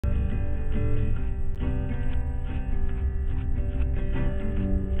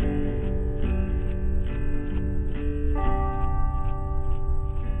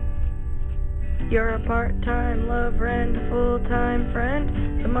You're a part-time lover and a full-time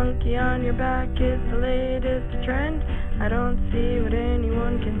friend. The monkey on your back is the latest trend. I don't see what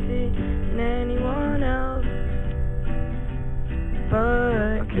anyone can see in anyone else but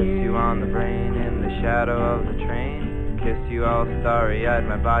I'll kiss you on the brain in the shadow of the train. Kiss you all starry-eyed,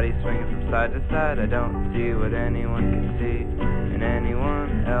 my body swinging from side to side. I don't see what anyone can see in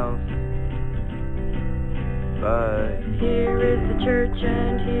anyone else but here is the church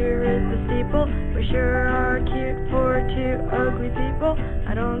and here is the steeple. We sure are cute for two ugly people.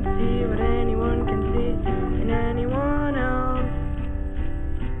 I don't see what anyone can see in anyone else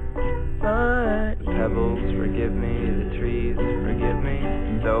but the pebbles forgive me, the trees forgive me.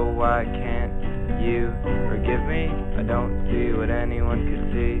 So why can't you forgive me? I don't see what anyone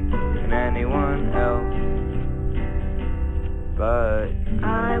could see in anyone else but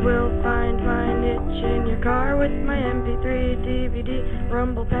I will find my niche in your car with my MP3, DVD,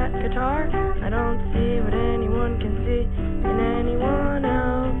 rumble pack guitar. I don't see what anyone can see in anyone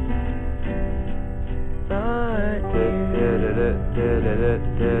else but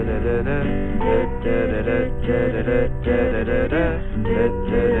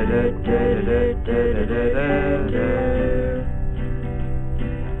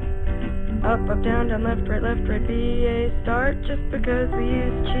up, up, down, down, left, right, be a start. Just because we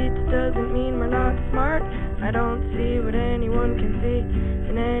use cheats doesn't mean we're not smart. I don't see what anyone can see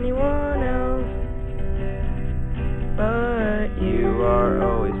in anyone else but you are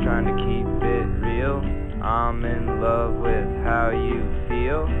always trying to keep it real. I'm in love with how you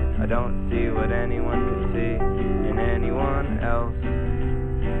feel. I don't see what anyone can see in anyone else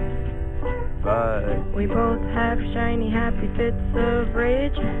but we both have shiny, happy fits of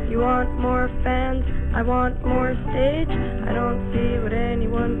rage. You want more fans, I want more stage. I don't see what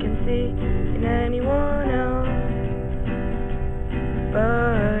anyone can see in anyone else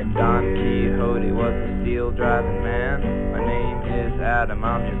but Don Quixote was a steel-driving man. My name is Adam,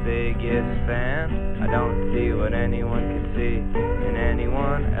 I'm your biggest fan. I don't see what anyone can see in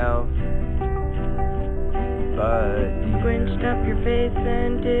anyone else but squinched up your face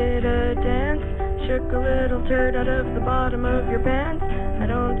and did a dance. Shook a little turd out of the bottom of your pants. I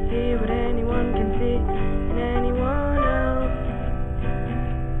don't see what anyone can see in anyone else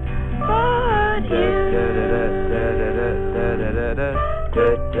but you.